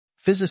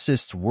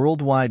physicists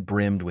worldwide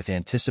brimmed with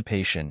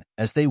anticipation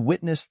as they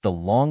witnessed the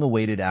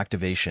long-awaited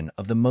activation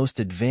of the most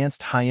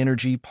advanced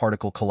high-energy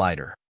particle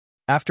collider.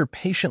 After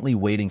patiently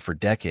waiting for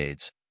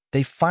decades,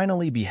 they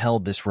finally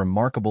beheld this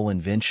remarkable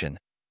invention,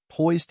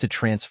 poised to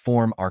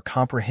transform our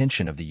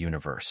comprehension of the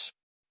universe.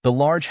 The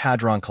Large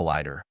Hadron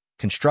Collider,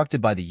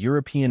 constructed by the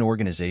European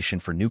Organization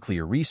for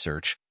Nuclear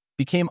Research,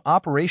 became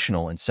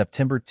operational in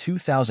September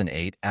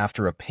 2008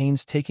 after a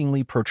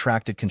painstakingly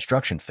protracted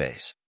construction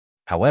phase.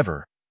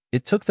 However,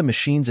 it took the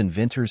machine's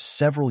inventors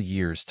several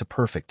years to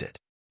perfect it.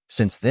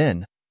 Since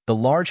then, the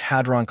Large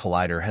Hadron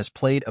Collider has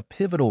played a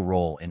pivotal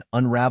role in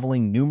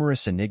unraveling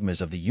numerous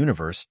enigmas of the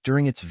universe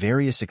during its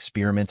various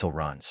experimental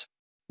runs.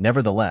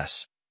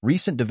 Nevertheless,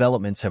 recent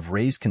developments have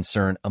raised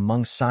concern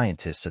among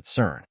scientists at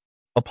CERN.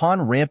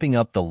 Upon ramping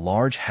up the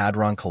Large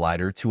Hadron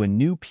Collider to a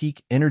new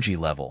peak energy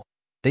level,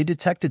 they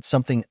detected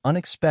something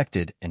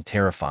unexpected and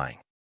terrifying.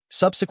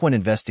 Subsequent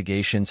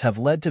investigations have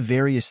led to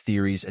various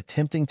theories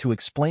attempting to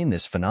explain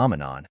this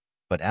phenomenon,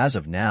 but as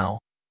of now,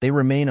 they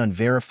remain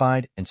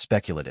unverified and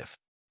speculative.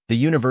 The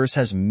universe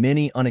has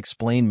many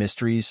unexplained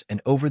mysteries,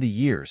 and over the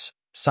years,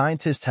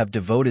 scientists have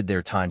devoted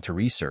their time to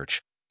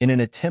research in an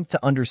attempt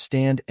to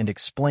understand and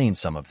explain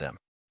some of them.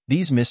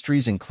 These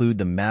mysteries include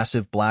the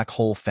massive black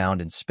hole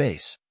found in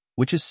space,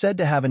 which is said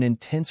to have an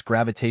intense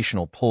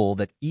gravitational pull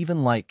that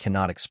even light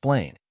cannot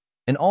explain,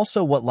 and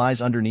also what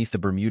lies underneath the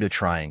Bermuda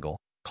Triangle,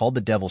 called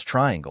the Devil's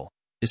Triangle,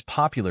 is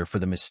popular for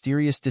the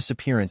mysterious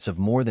disappearance of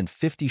more than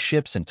 50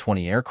 ships and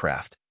 20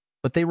 aircraft,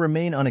 but they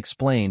remain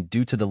unexplained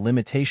due to the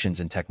limitations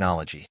in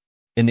technology.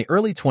 In the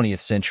early 20th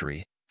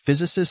century,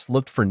 physicists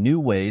looked for new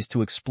ways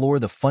to explore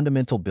the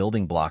fundamental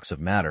building blocks of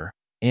matter,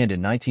 and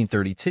in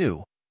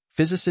 1932,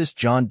 physicist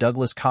John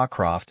Douglas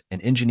Cockcroft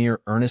and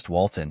engineer Ernest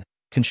Walton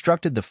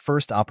constructed the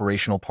first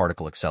operational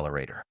particle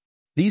accelerator.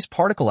 These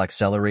particle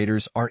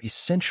accelerators are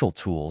essential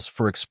tools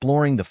for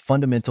exploring the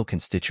fundamental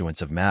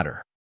constituents of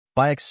matter.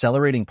 By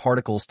accelerating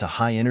particles to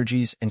high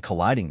energies and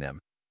colliding them,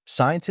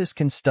 scientists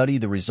can study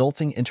the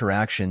resulting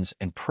interactions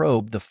and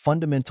probe the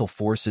fundamental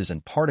forces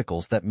and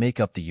particles that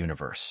make up the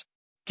universe.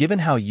 Given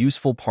how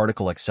useful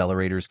particle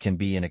accelerators can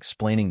be in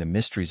explaining the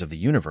mysteries of the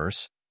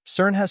universe,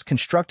 CERN has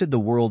constructed the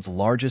world's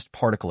largest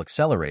particle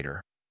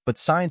accelerator, but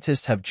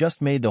scientists have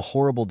just made the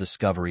horrible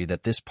discovery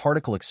that this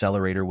particle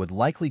accelerator would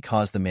likely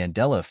cause the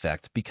Mandela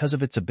effect because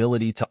of its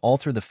ability to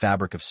alter the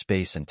fabric of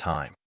space and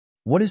time.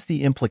 What is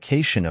the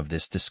implication of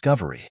this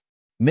discovery?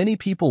 Many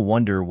people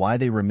wonder why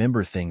they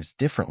remember things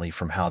differently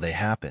from how they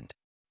happened.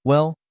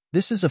 Well,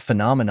 this is a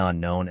phenomenon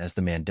known as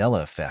the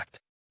Mandela effect.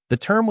 The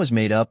term was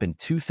made up in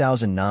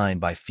 2009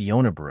 by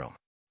Fiona Broom.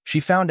 She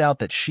found out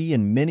that she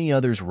and many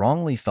others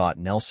wrongly thought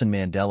Nelson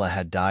Mandela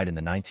had died in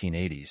the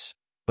 1980s,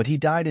 but he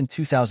died in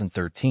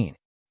 2013.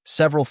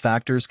 Several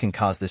factors can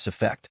cause this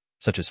effect,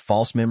 such as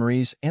false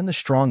memories and the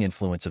strong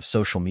influence of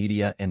social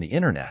media and the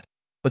internet.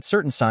 But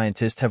certain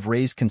scientists have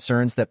raised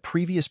concerns that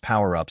previous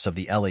power-ups of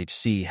the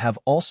LHC have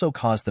also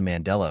caused the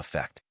Mandela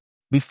effect.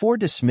 Before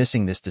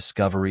dismissing this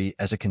discovery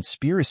as a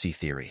conspiracy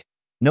theory,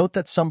 note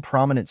that some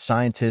prominent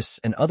scientists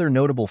and other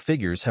notable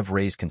figures have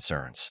raised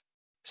concerns.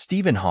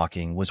 Stephen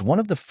Hawking was one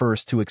of the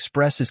first to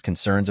express his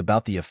concerns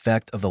about the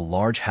effect of the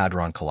Large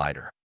Hadron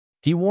Collider.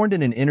 He warned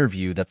in an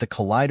interview that the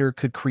collider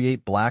could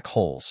create black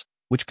holes,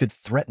 which could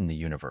threaten the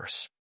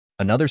universe.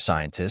 Another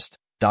scientist,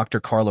 Dr.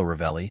 Carlo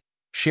Rovelli,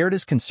 shared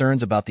his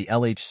concerns about the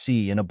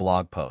LHC in a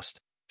blog post,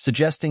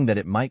 suggesting that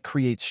it might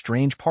create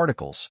strange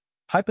particles,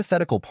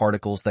 hypothetical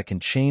particles that can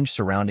change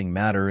surrounding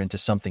matter into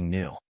something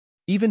new.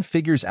 Even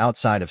figures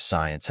outside of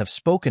science have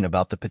spoken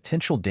about the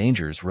potential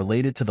dangers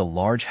related to the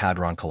Large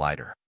Hadron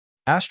Collider.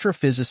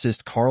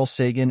 Astrophysicist Carl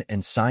Sagan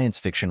and science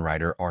fiction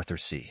writer Arthur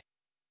C.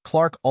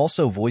 Clarke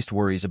also voiced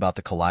worries about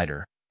the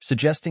collider,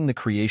 suggesting the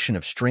creation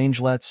of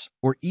strangelets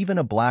or even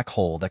a black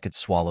hole that could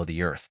swallow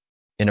the Earth.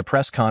 In a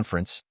press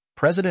conference,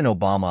 President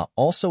Obama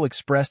also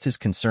expressed his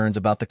concerns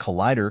about the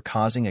collider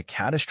causing a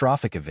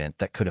catastrophic event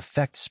that could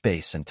affect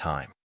space and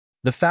time.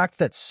 The fact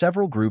that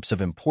several groups of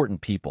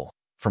important people,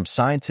 from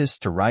scientists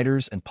to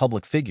writers and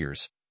public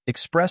figures,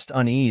 expressed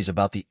unease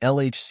about the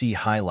LHC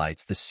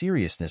highlights the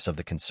seriousness of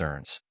the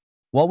concerns.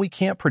 While we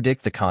can't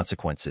predict the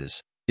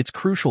consequences, it's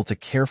crucial to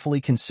carefully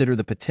consider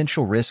the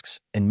potential risks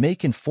and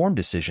make informed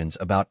decisions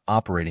about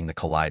operating the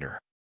collider.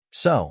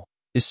 So,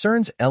 is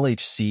CERN's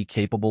LHC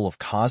capable of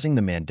causing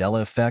the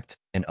Mandela effect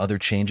and other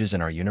changes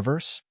in our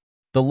universe?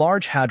 The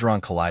Large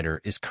Hadron Collider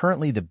is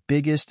currently the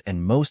biggest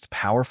and most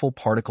powerful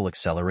particle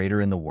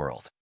accelerator in the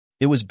world.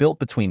 It was built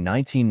between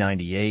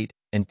 1998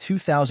 and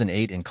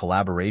 2008 in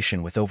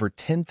collaboration with over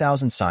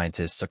 10,000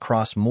 scientists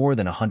across more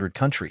than 100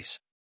 countries.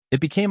 It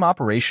became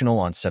operational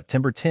on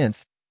September 10,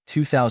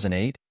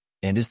 2008,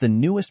 and is the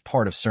newest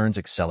part of CERN's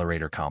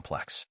accelerator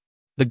complex.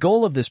 The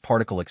goal of this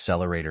particle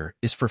accelerator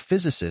is for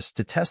physicists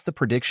to test the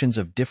predictions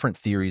of different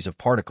theories of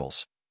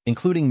particles,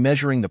 including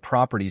measuring the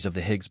properties of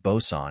the Higgs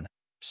boson,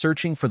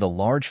 searching for the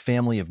large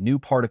family of new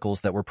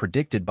particles that were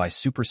predicted by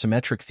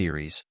supersymmetric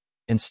theories,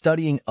 and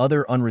studying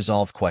other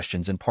unresolved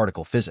questions in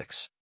particle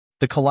physics.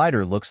 The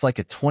collider looks like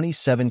a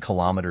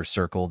 27-kilometer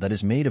circle that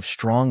is made of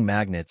strong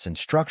magnets and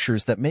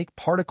structures that make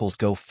particles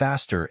go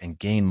faster and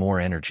gain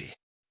more energy.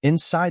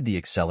 Inside the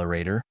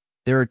accelerator,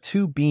 there are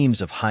two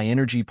beams of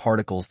high-energy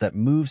particles that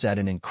moves at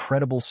an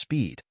incredible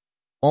speed,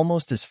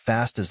 almost as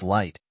fast as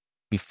light,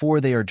 before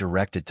they are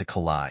directed to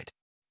collide.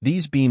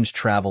 These beams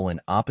travel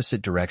in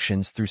opposite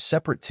directions through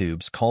separate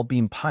tubes called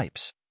beam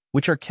pipes,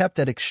 which are kept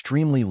at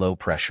extremely low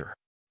pressure.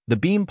 The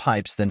beam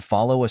pipes then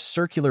follow a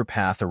circular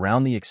path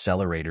around the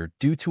accelerator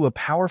due to a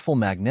powerful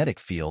magnetic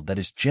field that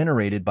is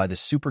generated by the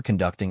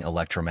superconducting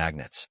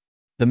electromagnets.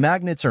 The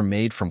magnets are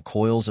made from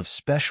coils of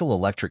special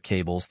electric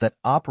cables that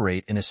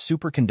operate in a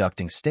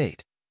superconducting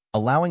state,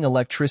 allowing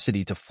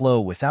electricity to flow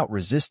without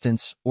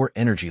resistance or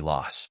energy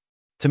loss.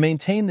 To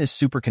maintain this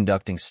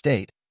superconducting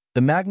state,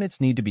 the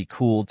magnets need to be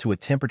cooled to a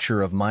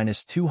temperature of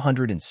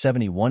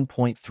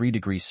 -271.3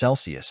 degrees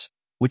Celsius,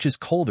 which is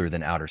colder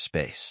than outer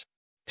space.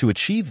 To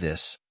achieve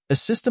this, a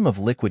system of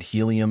liquid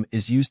helium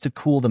is used to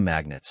cool the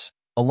magnets,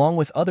 along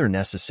with other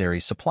necessary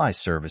supply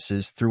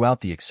services throughout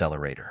the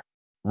accelerator.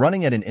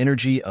 Running at an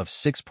energy of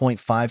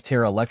 6.5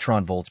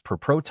 tera-electron-volts per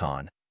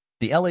proton,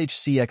 the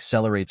LHC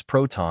accelerates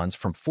protons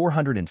from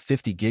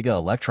 450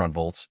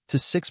 giga-electron-volts to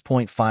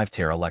 6.5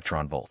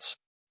 tera-electron-volts.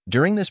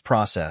 During this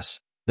process,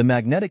 the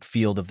magnetic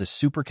field of the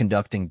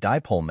superconducting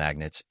dipole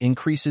magnets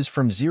increases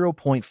from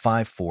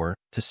 0.54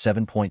 to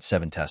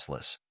 7.7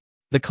 teslas.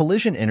 The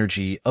collision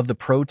energy of the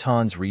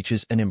protons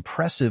reaches an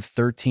impressive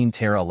 13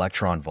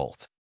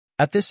 tera-electron-volt.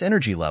 At this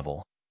energy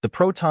level, the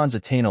protons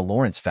attain a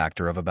Lorentz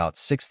factor of about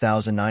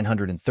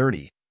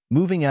 6,930,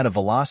 moving at a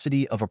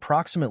velocity of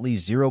approximately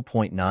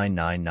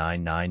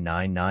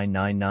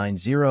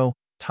 0.999999990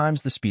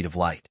 times the speed of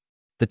light,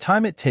 the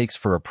time it takes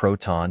for a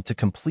proton to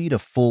complete a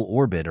full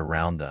orbit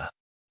around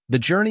the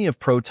journey of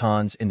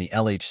protons in the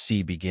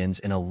LHC begins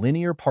in a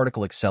linear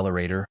particle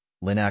accelerator,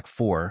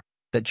 LINAC-4,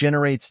 that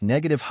generates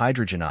negative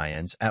hydrogen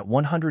ions at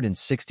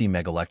 160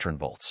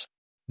 megaelectronvolts.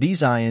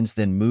 These ions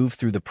then move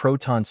through the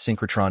proton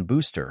synchrotron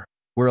booster,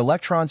 where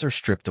electrons are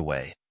stripped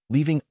away,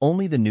 leaving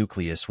only the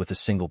nucleus with a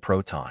single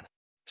proton.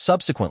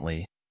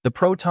 Subsequently, the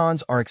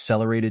protons are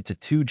accelerated to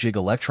 2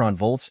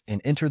 gigaelectronvolts and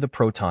enter the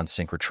proton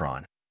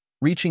synchrotron,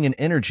 reaching an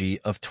energy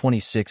of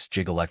 26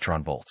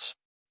 gigaelectronvolts.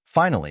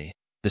 Finally,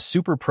 the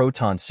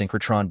superproton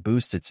synchrotron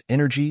boosts its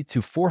energy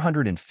to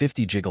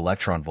 450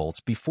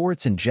 gigaelectronvolts before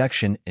its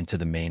injection into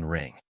the main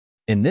ring.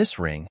 In this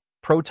ring,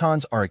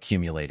 protons are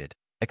accumulated,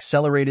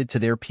 accelerated to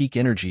their peak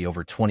energy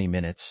over 20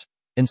 minutes,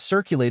 and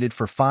circulated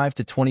for 5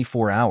 to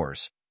 24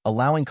 hours,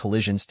 allowing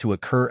collisions to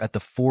occur at the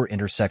 4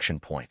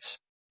 intersection points.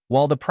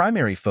 While the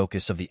primary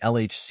focus of the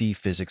LHC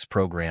physics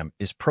program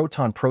is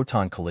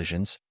proton-proton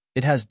collisions,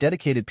 it has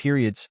dedicated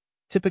periods,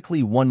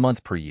 typically 1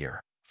 month per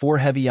year, for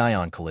heavy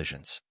ion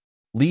collisions.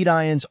 Lead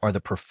ions are the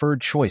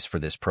preferred choice for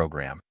this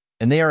program,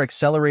 and they are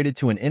accelerated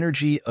to an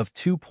energy of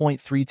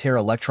 2.3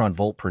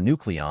 tera-electron-volt per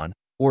nucleon,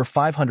 or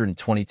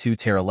 522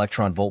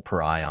 tera-electron-volt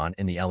per ion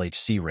in the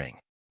LHC ring.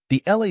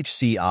 The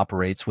LHC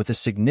operates with a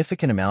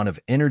significant amount of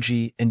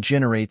energy and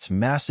generates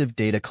massive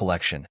data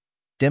collection,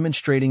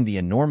 demonstrating the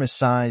enormous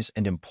size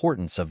and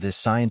importance of this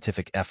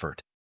scientific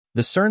effort.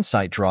 The CERN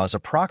site draws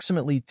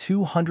approximately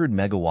 200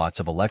 megawatts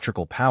of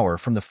electrical power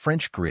from the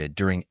French grid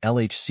during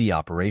LHC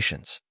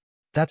operations.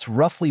 That's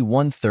roughly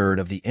 1/3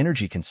 of the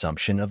energy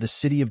consumption of the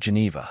city of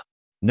Geneva.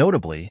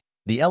 Notably,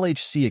 the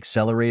LHC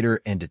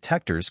accelerator and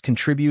detectors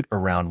contribute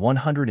around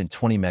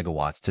 120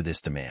 megawatts to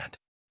this demand.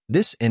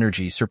 This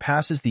energy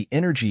surpasses the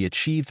energy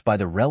achieved by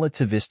the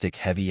relativistic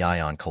heavy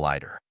ion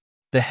collider.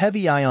 The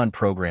heavy ion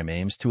program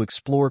aims to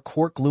explore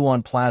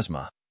quark-gluon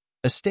plasma,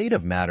 a state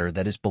of matter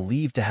that is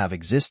believed to have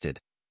existed,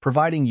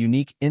 providing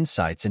unique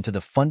insights into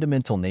the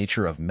fundamental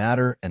nature of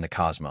matter and the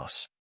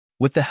cosmos.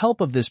 With the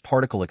help of this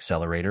particle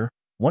accelerator,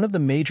 one of the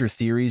major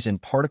theories in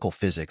particle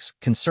physics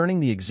concerning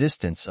the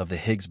existence of the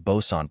Higgs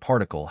boson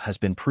particle has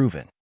been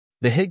proven.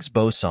 The Higgs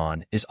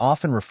boson is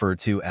often referred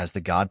to as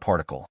the God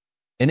particle,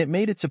 and it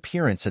made its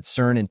appearance at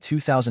CERN in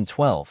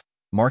 2012,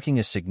 marking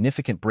a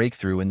significant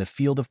breakthrough in the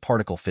field of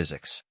particle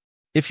physics.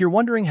 If you're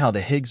wondering how the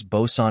Higgs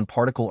boson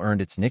particle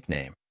earned its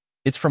nickname,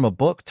 it's from a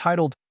book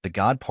titled The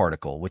God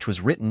Particle, which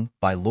was written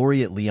by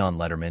laureate Leon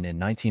Lederman in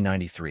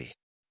 1993.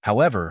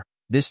 However,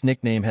 this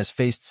nickname has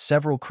faced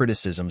several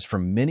criticisms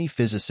from many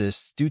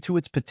physicists due to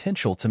its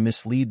potential to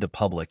mislead the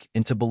public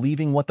into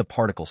believing what the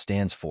particle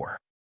stands for.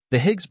 The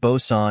Higgs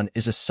boson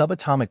is a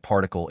subatomic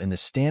particle in the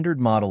standard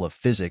model of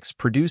physics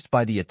produced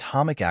by the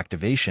atomic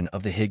activation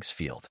of the Higgs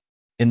field.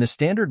 In the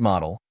standard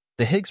model,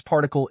 the Higgs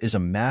particle is a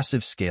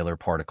massive scalar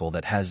particle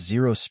that has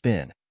zero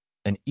spin,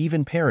 an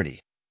even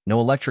parity, no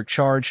electric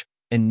charge,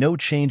 and no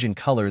change in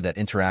color that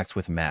interacts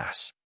with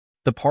mass.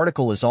 The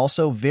particle is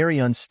also very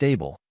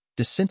unstable,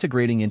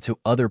 disintegrating into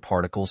other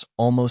particles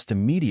almost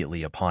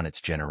immediately upon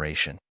its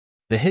generation.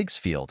 The Higgs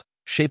field,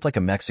 shaped like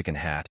a Mexican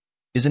hat,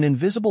 is an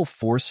invisible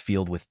force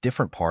field with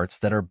different parts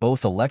that are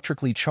both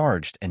electrically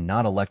charged and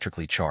not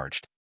electrically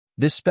charged.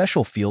 This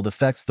special field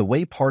affects the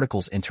way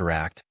particles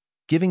interact,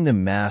 giving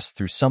them mass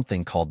through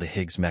something called the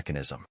Higgs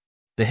mechanism.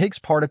 The Higgs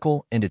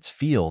particle and its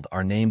field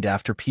are named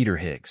after Peter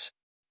Higgs.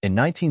 In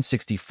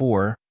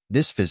 1964,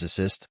 this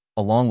physicist,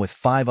 along with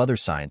 5 other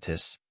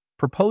scientists,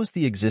 proposed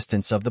the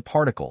existence of the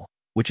particle,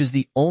 which is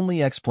the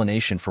only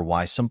explanation for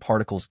why some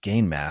particles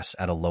gain mass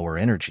at a lower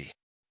energy.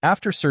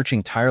 After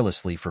searching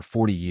tirelessly for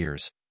 40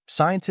 years,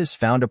 scientists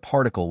found a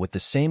particle with the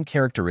same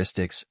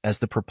characteristics as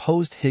the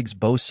proposed Higgs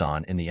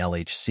boson in the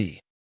LHC.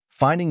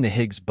 Finding the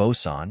Higgs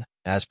boson,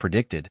 as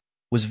predicted,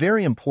 was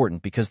very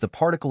important because the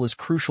particle is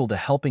crucial to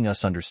helping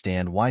us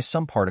understand why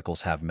some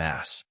particles have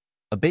mass,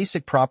 a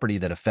basic property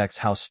that affects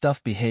how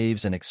stuff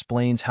behaves and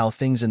explains how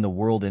things in the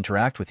world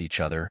interact with each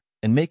other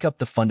and make up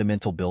the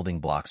fundamental building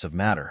blocks of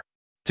matter.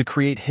 To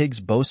create Higgs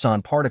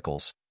boson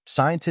particles,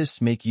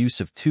 scientists make use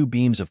of 2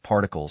 beams of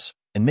particles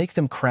and make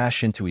them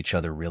crash into each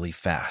other really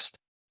fast.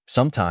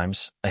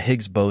 Sometimes, a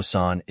Higgs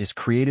boson is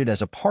created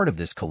as a part of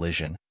this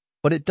collision,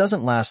 but it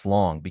doesn't last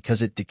long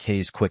because it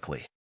decays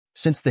quickly.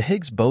 Since the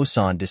Higgs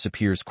boson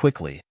disappears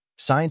quickly,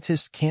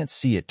 scientists can't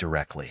see it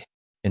directly.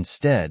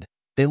 Instead,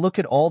 they look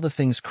at all the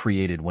things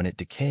created when it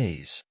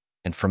decays,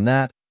 and from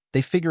that,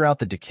 they figure out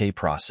the decay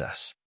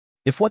process.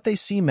 If what they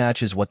see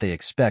matches what they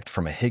expect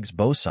from a Higgs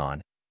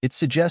boson, it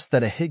suggests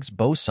that a Higgs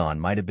boson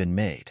might have been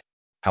made.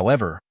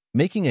 However,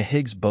 making a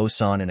Higgs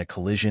boson in a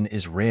collision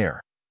is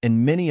rare,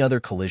 and many other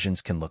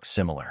collisions can look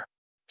similar.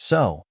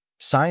 So,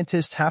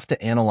 scientists have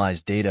to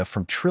analyze data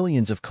from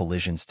trillions of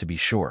collisions to be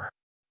sure.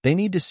 They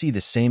need to see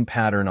the same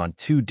pattern on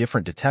 2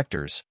 different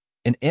detectors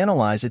and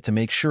analyze it to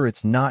make sure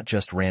it's not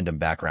just random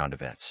background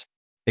events.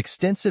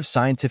 Extensive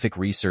scientific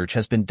research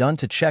has been done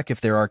to check if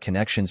there are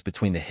connections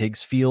between the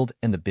Higgs field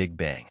and the Big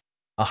Bang,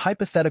 a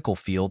hypothetical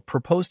field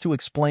proposed to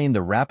explain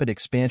the rapid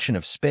expansion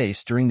of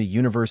space during the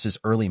universe's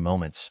early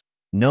moments,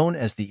 known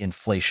as the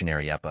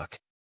inflationary epoch.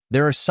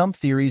 There are some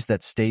theories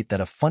that state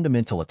that a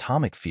fundamental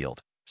atomic field,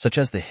 such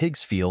as the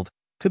Higgs field,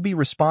 could be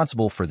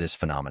responsible for this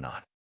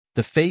phenomenon.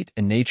 The fate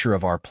and nature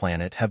of our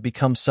planet have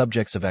become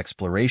subjects of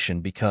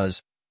exploration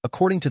because,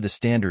 according to the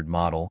Standard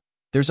Model,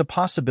 there's a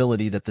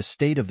possibility that the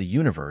state of the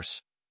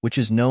universe, which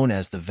is known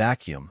as the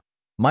vacuum,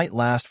 might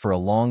last for a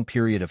long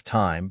period of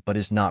time but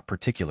is not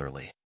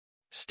particularly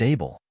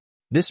stable.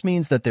 This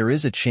means that there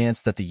is a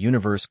chance that the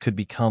universe could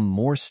become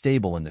more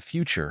stable in the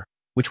future,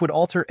 which would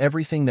alter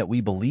everything that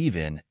we believe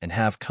in and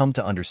have come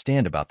to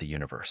understand about the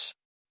universe.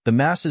 The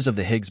masses of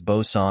the Higgs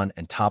boson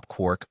and top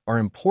quark are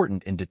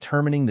important in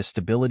determining the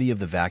stability of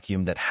the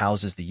vacuum that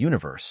houses the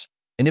universe,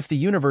 and if the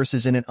universe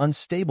is in an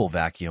unstable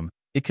vacuum,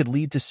 it could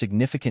lead to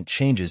significant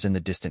changes in the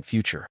distant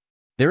future.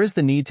 There is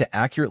the need to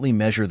accurately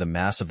measure the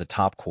mass of the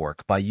top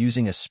quark by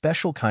using a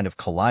special kind of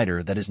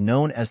collider that is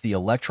known as the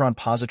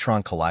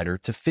electron-positron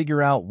collider to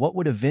figure out what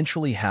would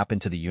eventually happen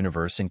to the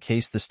universe in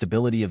case the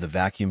stability of the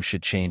vacuum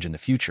should change in the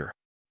future.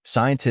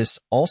 Scientists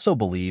also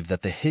believe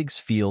that the Higgs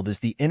field is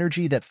the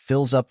energy that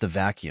fills up the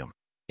vacuum,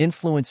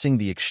 influencing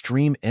the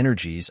extreme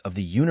energies of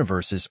the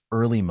universe's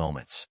early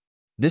moments.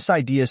 This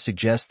idea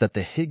suggests that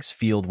the Higgs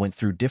field went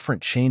through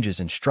different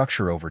changes in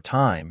structure over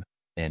time,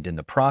 and in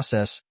the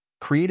process,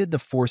 created the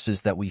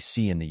forces that we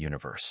see in the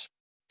universe.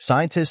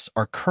 Scientists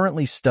are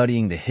currently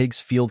studying the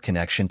Higgs field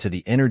connection to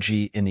the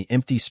energy in the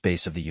empty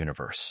space of the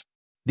universe.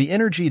 The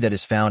energy that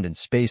is found in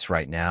space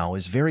right now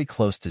is very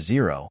close to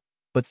zero,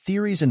 but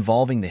theories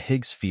involving the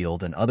Higgs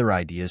field and other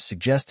ideas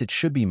suggest it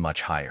should be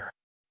much higher.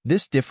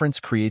 This difference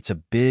creates a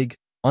big,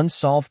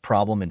 unsolved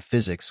problem in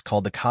physics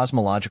called the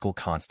cosmological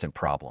constant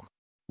problem.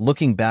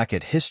 Looking back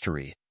at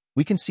history,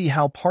 we can see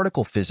how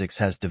particle physics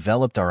has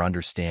developed our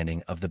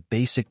understanding of the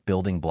basic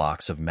building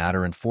blocks of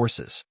matter and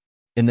forces.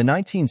 In the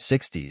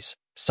 1960s,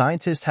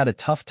 scientists had a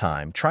tough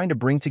time trying to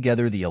bring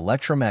together the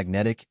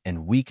electromagnetic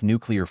and weak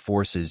nuclear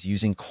forces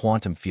using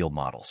quantum field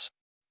models.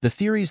 The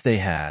theories they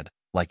had,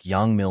 like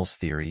Yang-Mills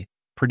theory,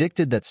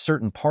 predicted that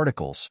certain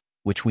particles,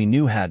 which we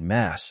knew had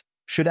mass,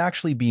 should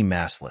actually be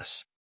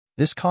massless.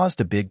 This caused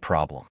a big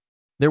problem.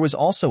 There was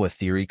also a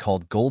theory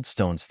called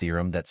Goldstone's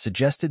theorem that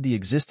suggested the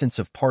existence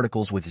of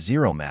particles with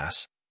zero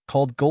mass,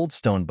 called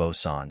Goldstone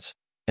bosons,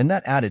 and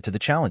that added to the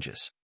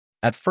challenges.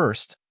 At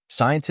first,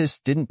 scientists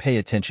didn't pay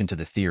attention to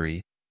the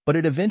theory, but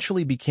it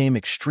eventually became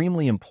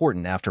extremely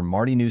important after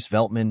Martinus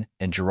Veltman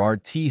and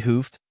Gerard T.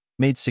 Hooft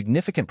made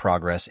significant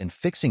progress in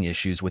fixing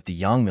issues with the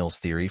Yang-Mills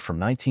theory from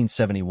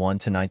 1971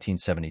 to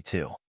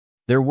 1972.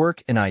 Their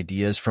work and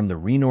ideas from the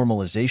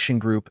renormalization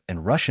group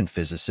and Russian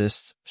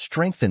physicists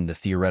strengthened the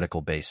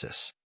theoretical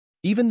basis.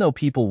 Even though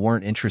people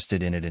weren't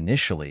interested in it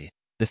initially,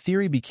 the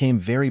theory became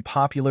very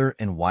popular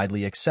and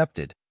widely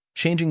accepted,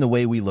 changing the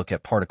way we look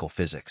at particle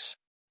physics.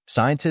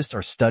 Scientists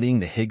are studying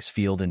the Higgs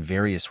field in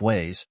various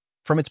ways,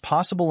 from its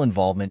possible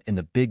involvement in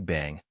the Big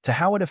Bang to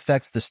how it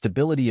affects the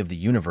stability of the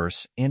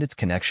universe and its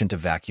connection to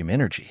vacuum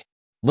energy.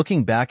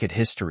 Looking back at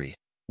history,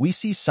 we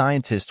see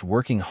scientists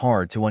working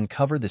hard to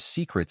uncover the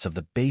secrets of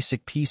the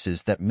basic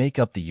pieces that make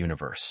up the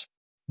universe.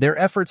 Their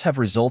efforts have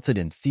resulted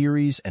in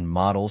theories and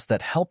models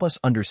that help us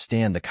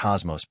understand the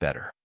cosmos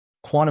better.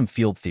 Quantum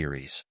field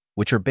theories,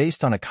 which are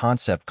based on a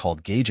concept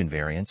called gauge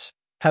invariance,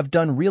 have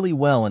done really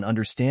well in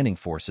understanding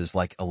forces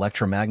like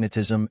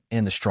electromagnetism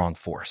and the strong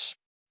force.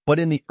 But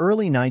in the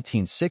early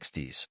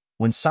 1960s,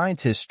 when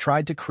scientists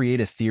tried to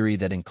create a theory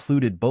that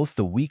included both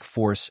the weak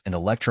force and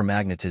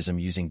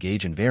electromagnetism using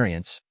gauge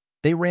invariance,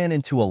 they ran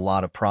into a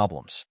lot of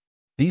problems.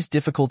 These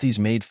difficulties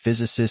made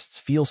physicists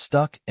feel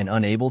stuck and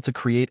unable to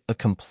create a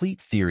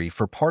complete theory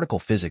for particle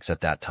physics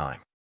at that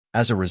time.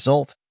 As a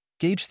result,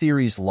 gauge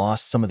theories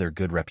lost some of their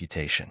good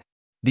reputation.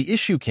 The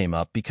issue came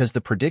up because the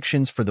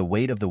predictions for the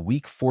weight of the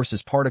weak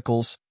forces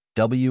particles,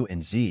 W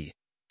and Z,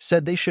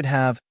 said they should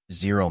have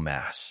zero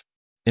mass.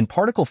 In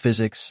particle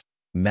physics,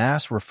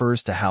 mass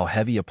refers to how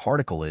heavy a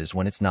particle is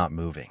when it's not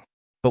moving.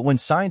 But when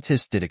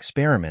scientists did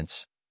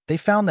experiments, they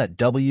found that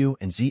W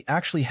and Z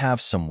actually have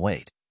some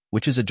weight,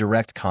 which is a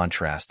direct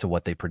contrast to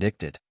what they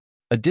predicted.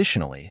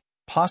 Additionally,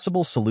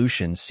 possible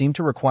solutions seem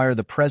to require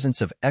the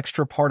presence of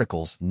extra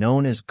particles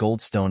known as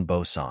Goldstone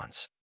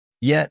bosons.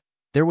 Yet,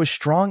 there was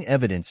strong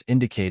evidence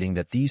indicating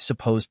that these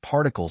supposed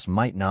particles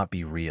might not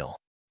be real.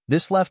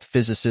 This left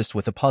physicists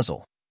with a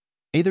puzzle.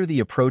 Either the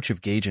approach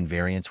of gauge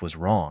invariance was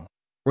wrong,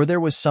 or there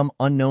was some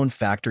unknown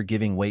factor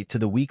giving weight to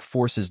the weak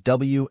forces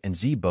W and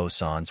Z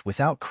bosons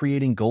without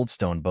creating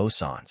Goldstone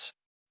bosons.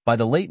 By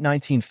the late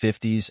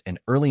 1950s and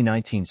early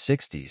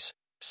 1960s,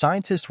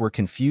 scientists were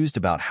confused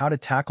about how to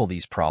tackle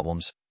these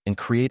problems and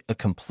create a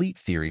complete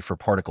theory for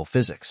particle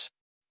physics.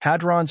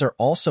 Hadrons are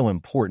also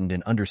important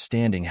in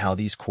understanding how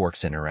these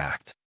quarks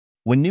interact.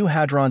 When new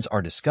hadrons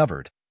are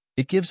discovered,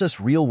 it gives us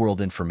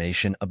real-world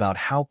information about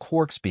how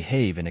quarks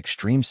behave in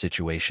extreme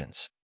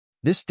situations.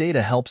 This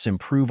data helps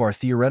improve our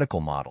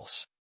theoretical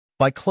models.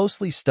 By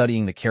closely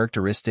studying the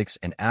characteristics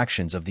and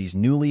actions of these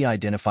newly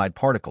identified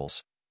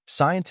particles,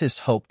 scientists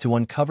hope to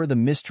uncover the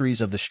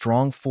mysteries of the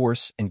strong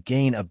force and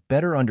gain a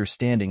better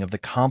understanding of the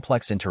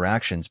complex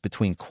interactions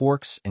between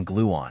quarks and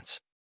gluons.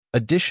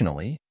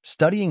 Additionally,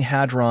 studying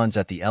hadrons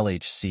at the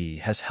LHC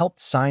has helped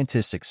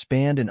scientists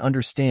expand and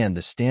understand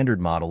the standard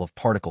model of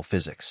particle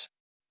physics.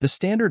 The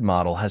standard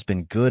model has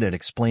been good at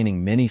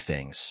explaining many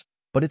things,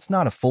 but it's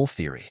not a full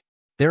theory.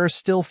 There are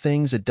still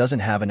things it doesn't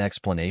have an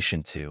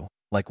explanation to,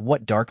 like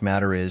what dark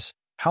matter is,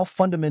 how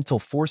fundamental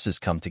forces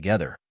come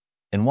together,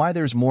 and why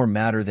there's more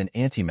matter than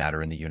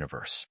antimatter in the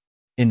universe.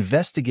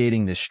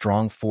 Investigating this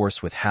strong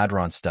force with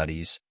hadron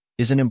studies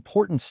is an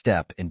important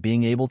step in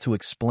being able to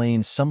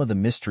explain some of the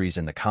mysteries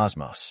in the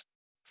cosmos.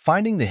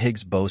 Finding the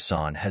Higgs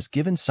boson has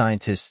given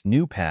scientists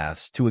new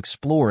paths to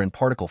explore in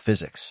particle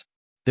physics.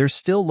 They're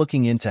still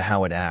looking into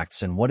how it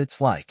acts and what it's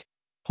like,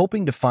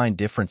 hoping to find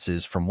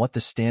differences from what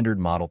the standard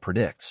model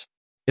predicts.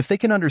 If they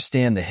can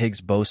understand the Higgs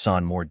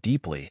boson more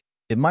deeply,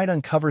 it might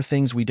uncover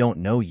things we don't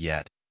know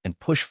yet and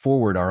push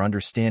forward our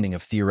understanding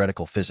of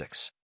theoretical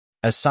physics.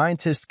 As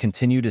scientists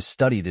continue to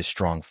study this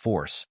strong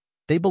force,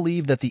 they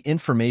believe that the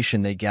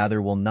information they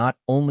gather will not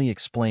only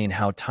explain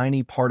how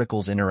tiny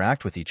particles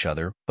interact with each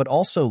other, but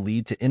also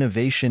lead to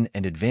innovation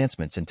and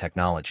advancements in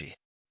technology.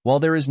 While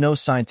there is no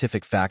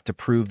scientific fact to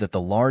prove that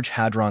the Large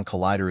Hadron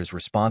Collider is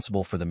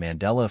responsible for the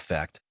Mandela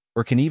effect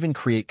or can even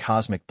create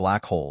cosmic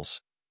black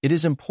holes, it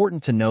is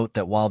important to note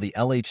that while the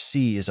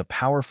LHC is a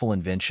powerful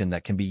invention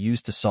that can be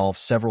used to solve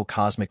several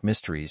cosmic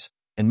mysteries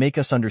and make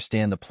us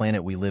understand the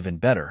planet we live in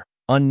better,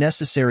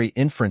 unnecessary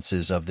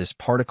inferences of this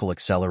particle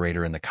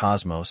accelerator in the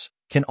cosmos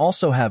can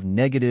also have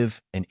negative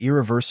and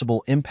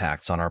irreversible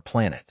impacts on our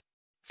planet.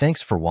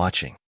 Thanks for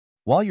watching.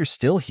 While you're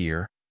still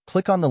here,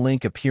 click on the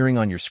link appearing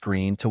on your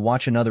screen to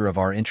watch another of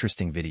our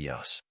interesting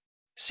videos.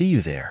 See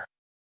you there.